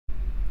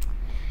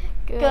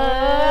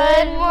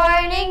Good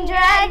morning,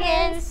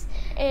 dragons,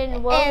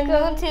 and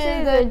welcome to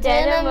the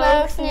Denham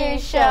Oaks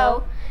News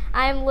Show.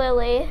 I'm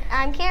Lily.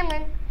 I'm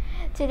Cameron.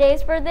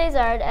 Today's birthdays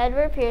are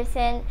Edward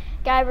Pearson,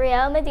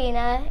 Gabrielle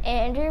Medina,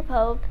 Andrew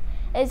Pope,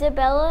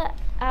 Isabella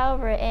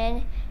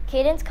Albritton,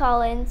 Cadence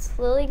Collins,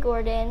 Lily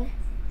Gordon,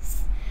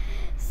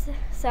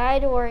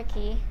 Sid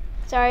Warkey.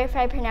 Sorry if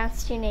I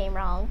pronounced your name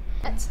wrong.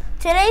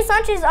 Today's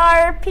lunches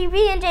are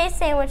PB&J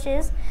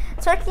sandwiches,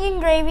 turkey and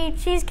gravy,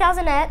 cheese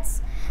calzonettes,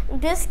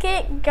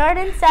 biscuit,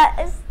 garden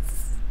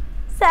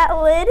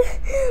salad,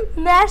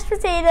 mashed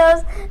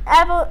potatoes,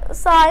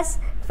 applesauce,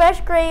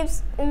 fresh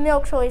grapes, and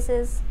milk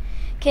choices.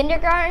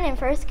 Kindergarten and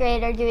first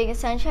grade are doing a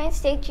Sunshine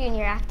State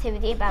Junior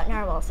activity about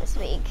narwhals this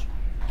week.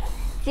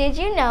 Did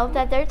you know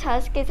that their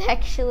tusk is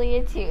actually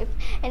a tooth,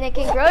 and it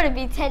can grow to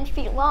be 10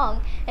 feet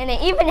long, and they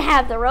even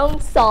have their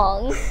own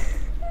song?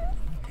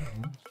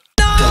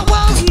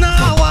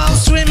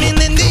 Narwhals swimming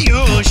in the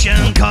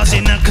ocean,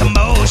 causing a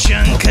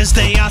commotion, cause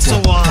they are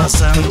so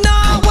awesome.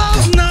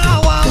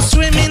 Narwhals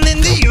swimming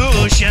in the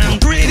ocean,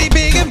 pretty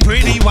big and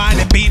pretty wide,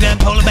 and beat a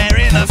polar bear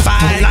in a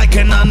fight. Like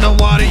an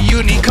underwater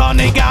unicorn,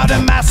 they got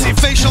a massive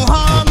facial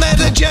harm. They're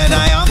the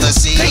Jedi on the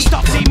sea, they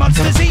stop sea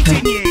monsters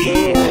eating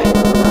you.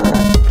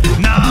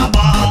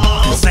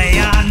 Narwhals, they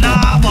are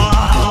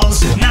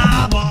narwhals.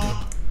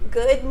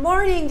 Good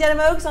morning,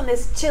 Denham Oaks, on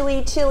this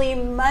chilly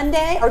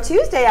Monday, or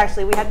Tuesday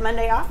actually. We had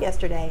Monday off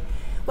yesterday.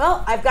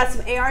 Well, I've got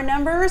some AR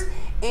numbers,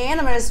 and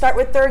I'm going to start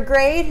with third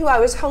grade, who I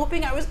was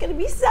hoping I was going to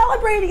be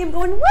celebrating. I'm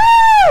going,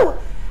 woo!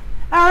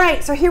 All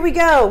right, so here we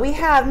go. We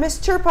have Miss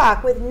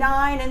Chirpak with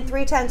 9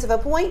 3/10 of a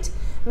point,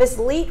 Miss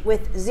Leet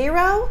with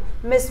 0,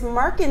 Miss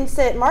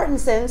Martinson,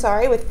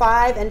 with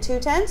 5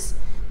 2/10,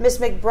 Miss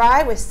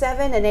McBride with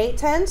 7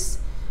 8/10,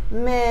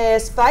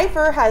 Miss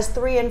Pfeiffer has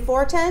 3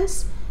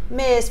 4/10,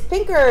 Miss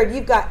Pinkard,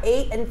 you've got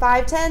 8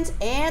 5/10,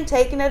 and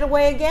taking it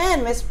away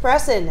again, Miss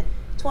Presson,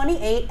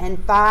 28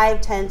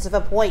 5/10 of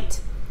a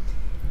point.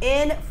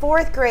 In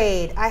fourth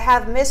grade, I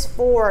have Miss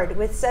Ford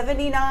with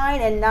 79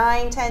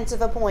 9/10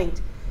 of a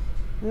point.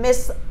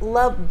 Miss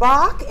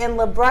LeBach and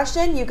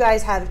LeBrushin, you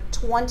guys have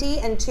 20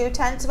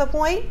 2/10 of a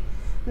point.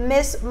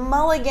 Miss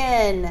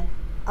Mulligan,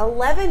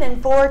 11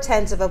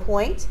 4/10 of a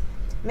point.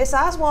 Miss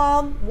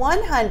Oswald,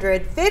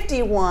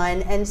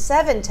 151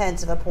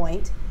 7/10 of a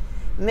point.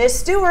 Miss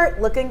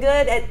Stewart, looking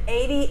good at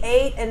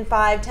 88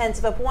 5/10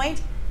 of a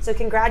point. So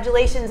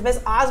congratulations, Miss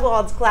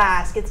Oswald's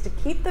class gets to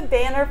keep the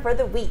banner for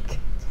the week.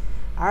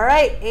 All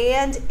right,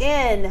 and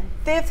in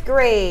fifth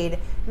grade,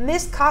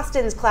 Miss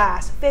Costin's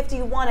class,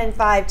 51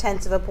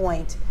 5/10 of a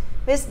point.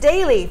 Miss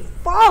Daly,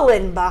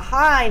 fallen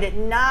behind at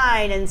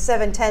 9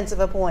 7/10 of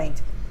a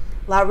point.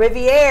 La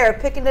Riviere,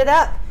 picking it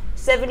up,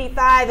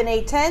 75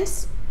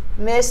 8/10.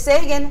 Miss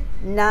Sagan,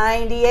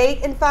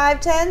 98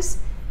 5/10.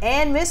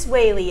 And Miss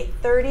Whaley,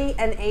 30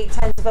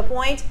 8/10 of a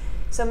point.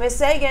 So Miss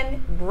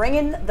Sagan,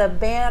 bringing the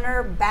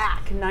banner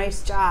back.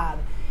 Nice job.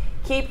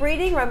 Keep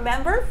reading.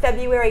 Remember,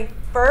 February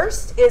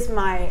 1st is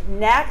my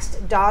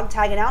next dog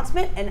tag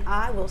announcement, and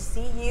I will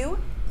see you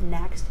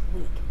next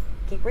week.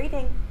 Keep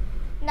reading.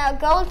 Now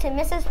go to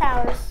Mrs.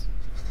 Powers.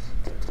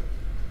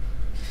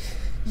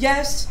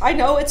 Yes, I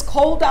know it's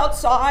cold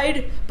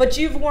outside, but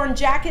you've worn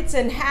jackets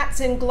and hats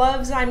and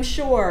gloves, I'm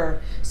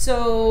sure.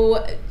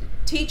 So,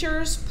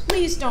 teachers,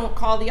 please don't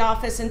call the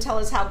office and tell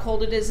us how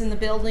cold it is in the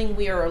building.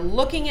 We are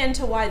looking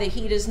into why the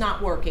heat is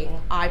not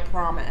working, I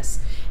promise.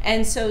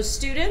 And so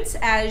students,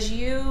 as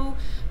you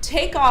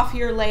take off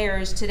your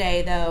layers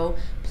today though,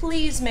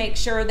 please make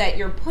sure that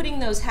you're putting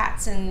those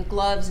hats and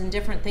gloves and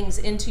different things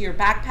into your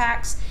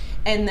backpacks.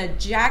 And the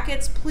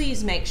jackets,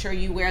 please make sure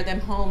you wear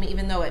them home,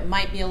 even though it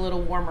might be a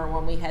little warmer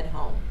when we head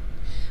home.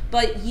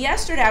 But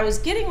yesterday, I was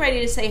getting ready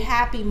to say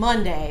happy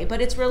Monday,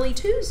 but it's really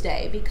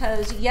Tuesday,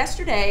 because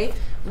yesterday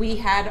we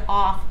had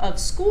off of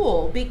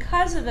school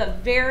because of a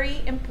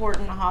very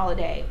important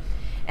holiday.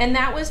 And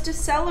that was to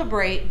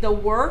celebrate the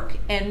work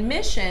and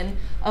mission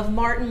of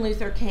Martin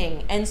Luther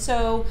King. And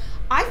so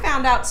I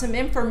found out some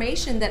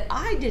information that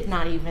I did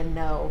not even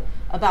know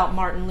about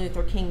Martin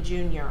Luther King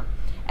Jr.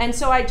 And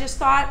so I just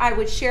thought I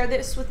would share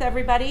this with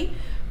everybody.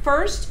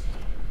 First,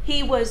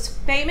 he was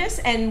famous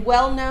and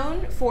well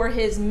known for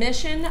his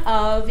mission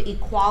of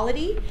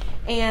equality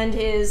and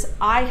his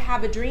I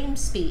Have a Dream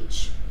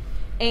speech.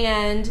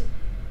 And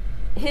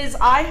his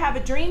I Have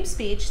a Dream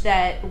speech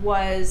that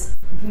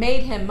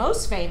made him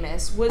most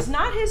famous was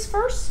not his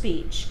first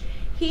speech.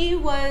 He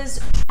was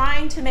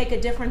trying to make a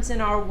difference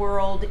in our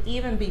world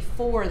even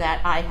before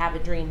that I Have a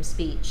Dream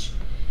speech.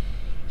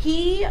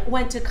 He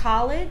went to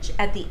college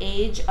at the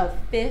age of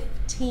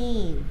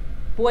 15.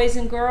 Boys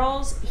and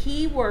girls,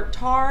 he worked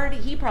hard.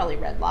 He probably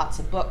read lots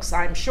of books,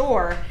 I'm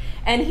sure.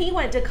 And he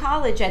went to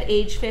college at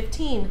age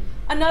 15.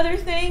 Another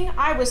thing,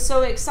 I was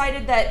so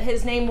excited that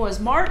his name was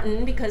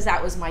Martin because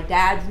that was my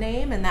dad's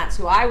name and that's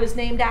who I was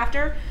named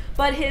after.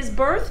 But his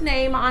birth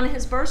name on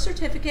his birth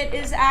certificate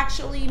is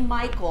actually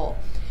Michael.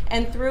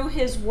 And through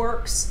his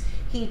works,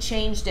 he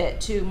changed it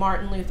to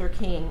Martin Luther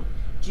King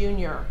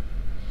Jr.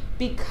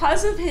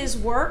 Because of his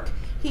work,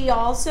 he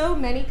also,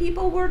 many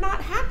people were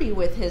not happy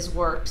with his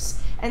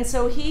works. And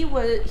so he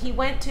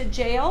went to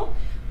jail,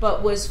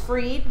 but was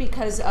freed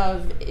because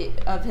of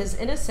his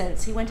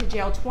innocence. He went to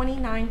jail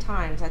 29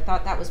 times. I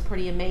thought that was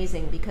pretty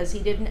amazing because he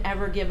didn't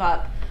ever give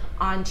up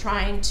on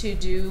trying to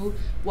do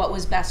what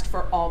was best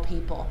for all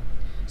people.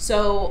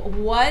 So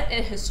what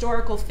a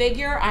historical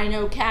figure. I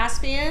know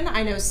Caspian,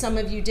 I know some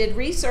of you did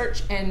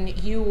research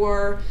and you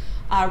were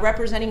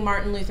representing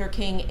Martin Luther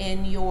King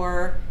in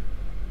your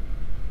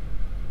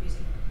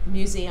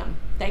museum.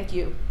 Thank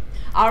you.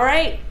 All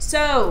right,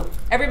 so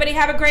everybody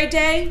have a great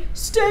day.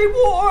 Stay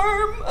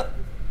warm.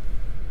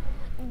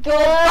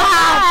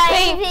 Goodbye,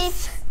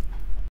 babies.